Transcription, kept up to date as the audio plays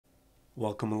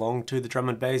Welcome along to the drum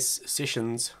and bass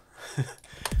sessions.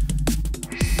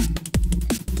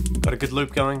 Got a good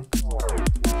loop going.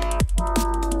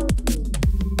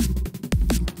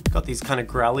 Got these kind of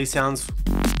growly sounds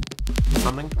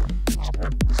humming.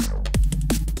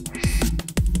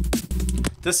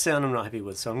 This sound I'm not happy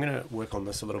with, so I'm going to work on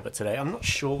this a little bit today. I'm not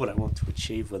sure what I want to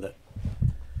achieve with it.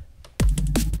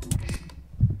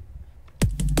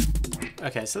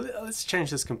 Okay, so let's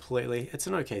change this completely. It's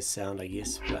an okay sound, I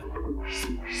guess, but...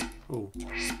 Ooh.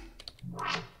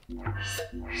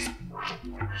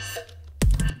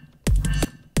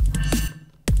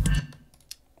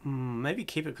 Maybe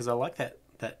keep it, because I like that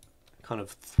kind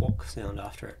of thwack sound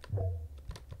after it.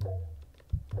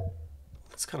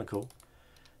 That's kind of cool.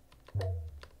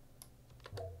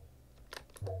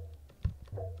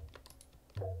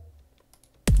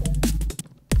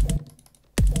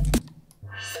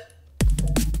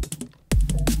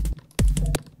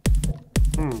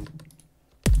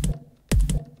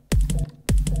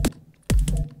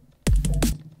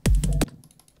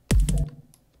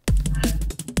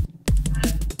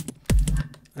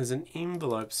 There's an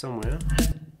envelope somewhere.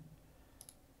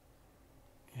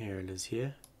 Here it is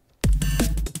here.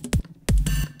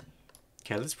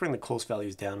 Okay, let's bring the coarse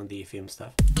values down in the FM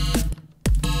stuff.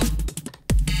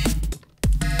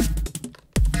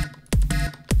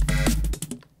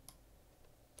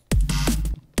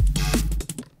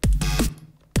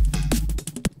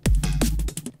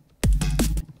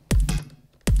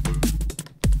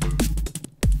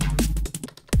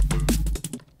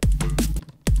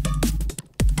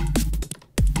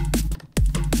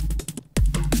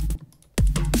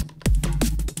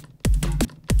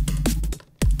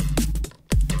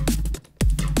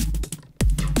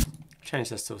 Change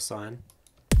this to a sine.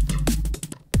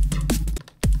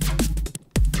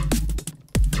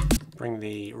 Bring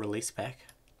the release back.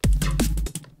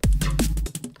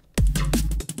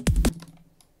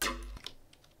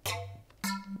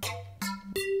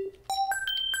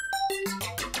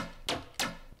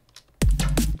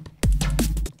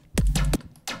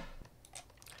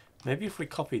 Maybe if we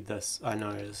copied this, I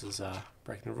know this is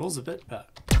breaking the rules a bit, but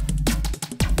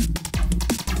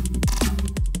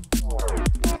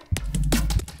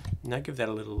now give that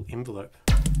a little envelope.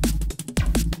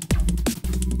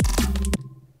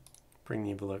 Bring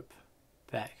the envelope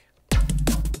back.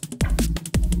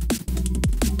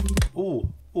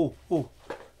 Ooh, ooh, ooh.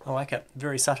 I like it.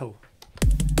 Very subtle.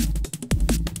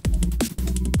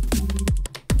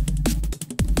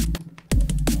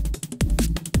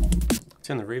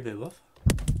 Turn the reverb off.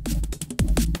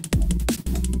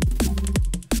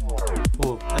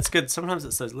 Oh, that's good. Sometimes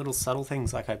it's those little subtle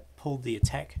things, like I pulled the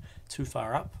attack too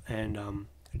far up and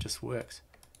it just works.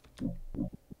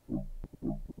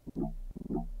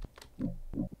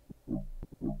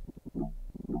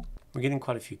 We're getting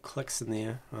quite a few clicks in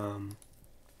there.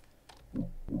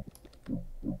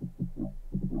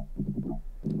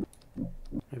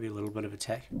 Maybe a little bit of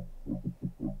attack.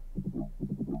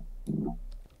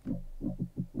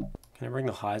 Can I bring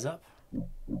the highs up?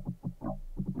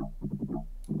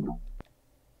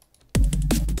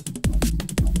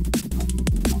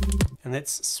 And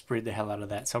let's spread the hell out of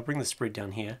that. So I'll bring the spread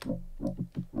down here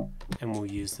and we'll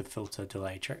use the filter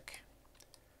delay trick.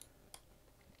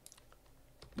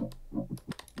 Could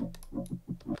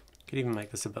even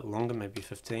make this a bit longer, maybe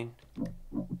 15.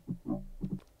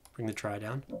 Bring the dry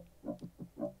down.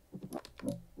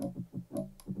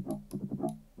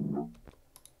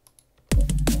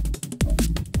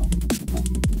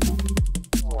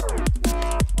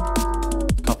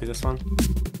 Copy this one.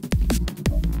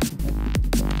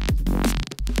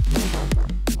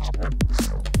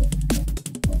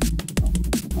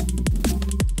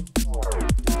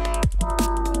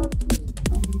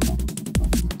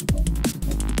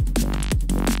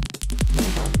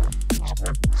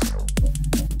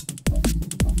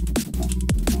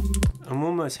 I'm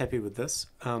almost happy with this.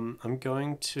 I'm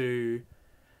going to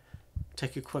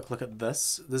take a quick look at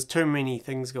this. There's too many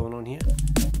things going on here.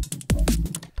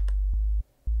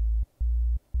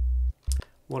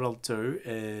 What I'll do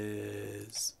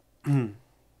is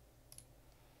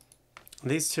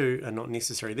these two are not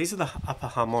necessary. These are the upper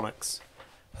harmonics.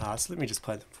 So let me just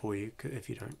play them for you if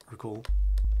you don't recall.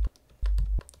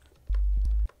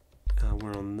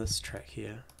 We're on this track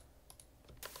here.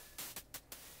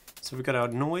 So we've got our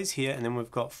noise here, and then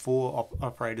we've got four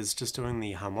operators just doing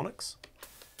the harmonics.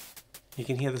 You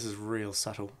can hear this is real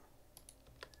subtle.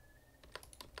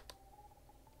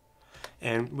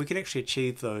 And we can actually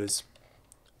achieve those.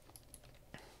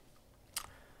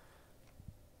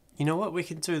 You know what, we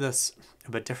can do this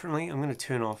a bit differently. I'm going to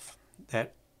turn off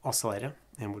that oscillator,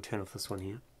 and we'll turn off this one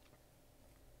here.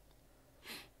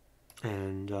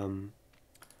 And I'm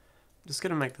just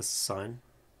going to make this a sine.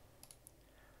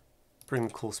 Bring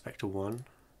the coarse back to 1.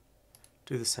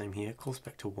 Do the same here, coarse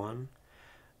back to 1.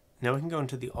 Now we can go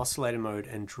into the oscillator mode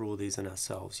and draw these in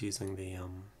ourselves using the,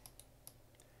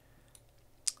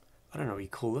 I don't know what you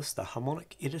call this, the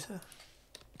harmonic editor.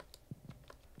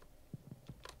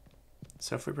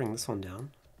 So if we bring this one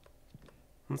down,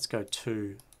 let's go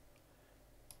 2,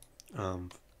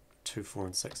 2, 4,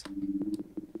 and 6.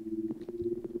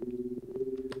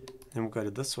 Then we'll go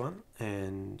to this one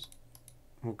and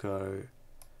we'll go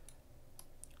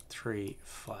 3,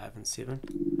 5, and 7.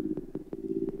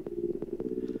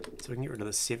 So we can get rid of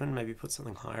the 7, maybe put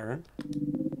something higher in.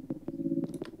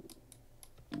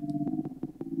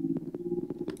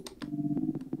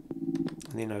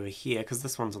 And then over here, because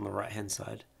this one's on the right hand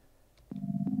side,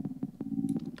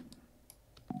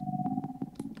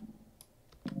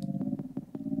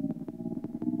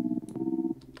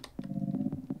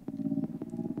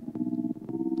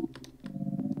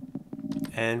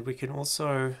 and we can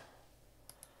also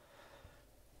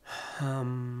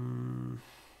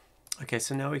okay,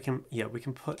 so now we can, yeah, we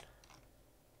can put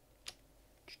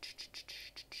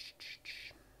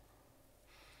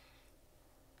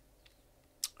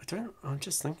I'm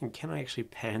just thinking, can I actually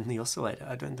pan the oscillator?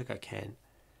 I don't think I can.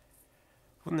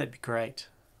 Wouldn't that be great?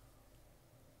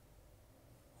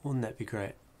 Wouldn't that be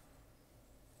great?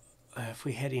 If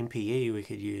we had MPE, we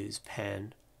could use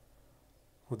pan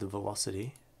with the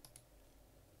velocity.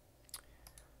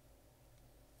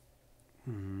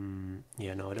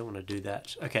 Yeah, no, I don't want to do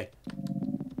that. Okay.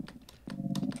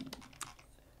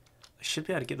 I should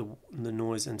be able to get the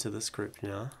noise into this group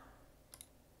now.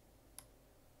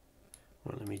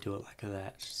 Well, let me do it like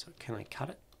that. So can I cut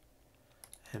it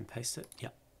and paste it? Yeah.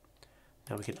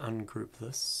 Now we can ungroup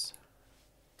this.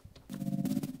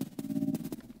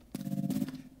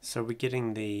 So we're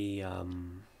getting the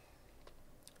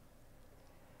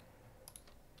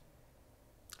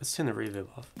let's turn the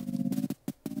reverb off.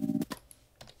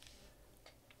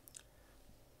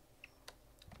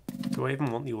 Do I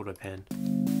even want the auto pan?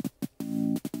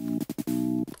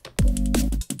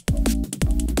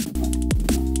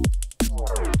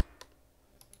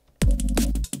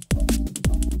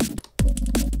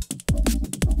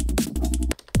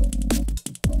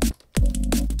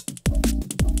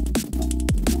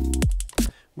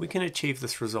 We can achieve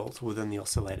this result within the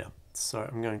oscillator. So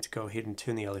I'm going to go ahead and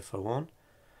turn the LFO on,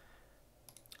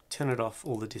 turn it off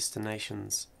all the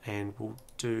destinations, and we'll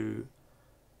do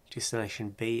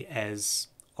destination B as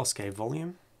Oscillate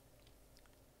volume.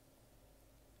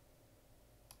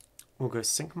 We'll go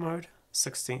sync mode,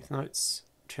 16th notes,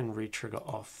 turn retrigger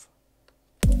off.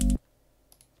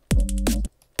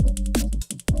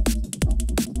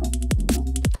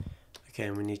 Okay,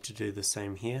 and we need to do the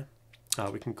same here.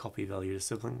 We can copy value to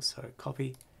siblings, so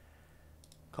copy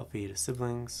to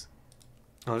siblings.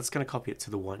 Oh, it's going to copy it to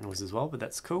the white noise as well, but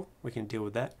that's cool. We can deal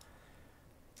with that.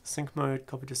 Sync mode,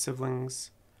 copy to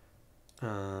siblings.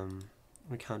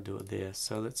 We can't do it there,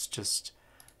 so let's just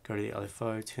go to the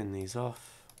LFO, turn these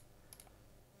off.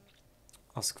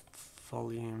 Ask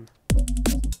volume.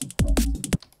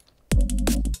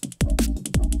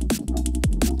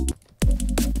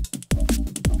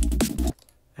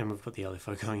 And we've got the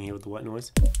LFO going here with the white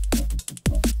noise.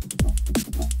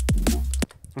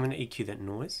 I'm going to EQ that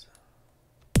noise.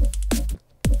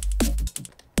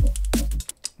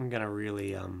 I'm going to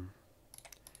really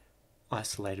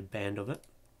isolate a band of it.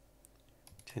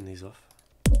 Turn these off.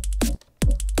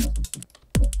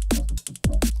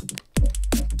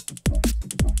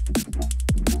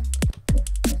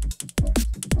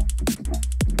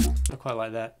 Not quite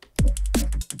like that.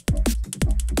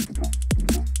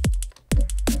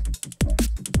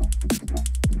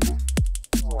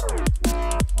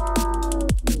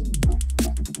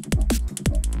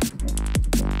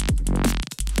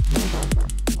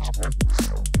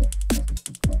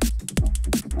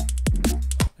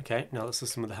 Okay, now let's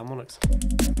listen with the harmonics.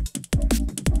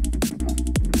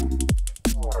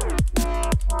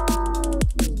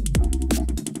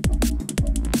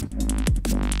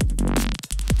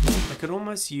 I could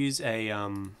almost use a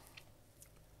an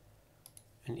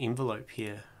envelope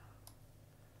here.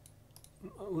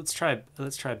 Let's try a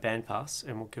bandpass,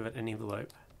 and we'll give it an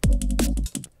envelope.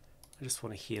 I just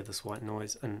want to hear this white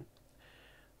noise, and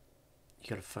you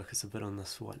got to focus a bit on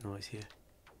this white noise here.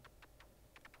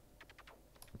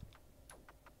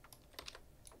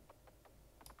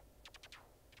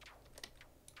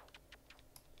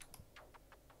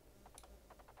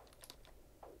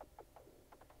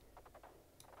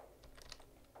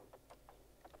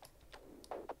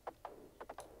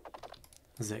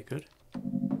 Is that good?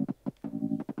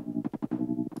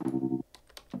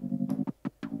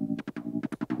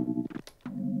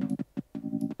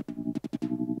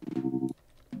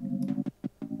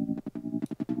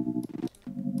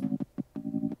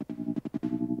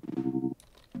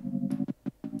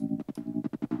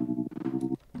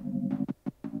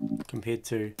 compared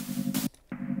to...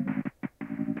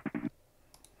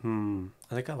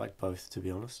 I think I like both, to be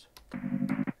honest.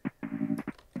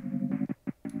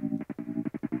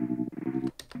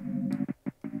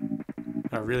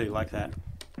 I really like that.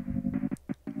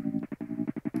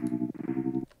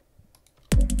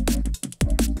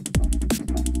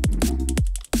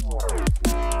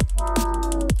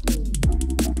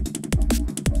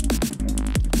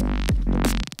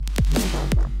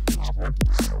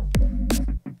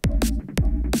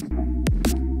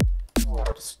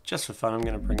 Just for fun, I'm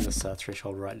going to bring this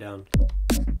threshold right down.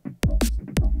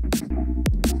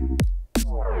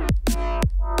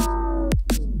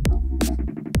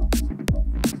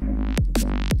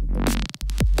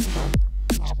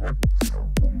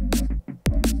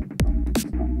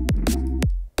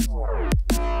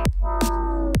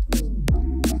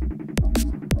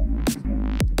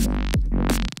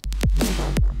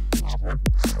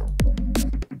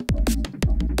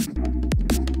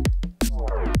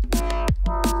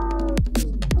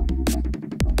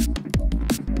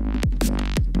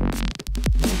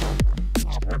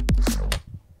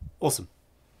 Awesome.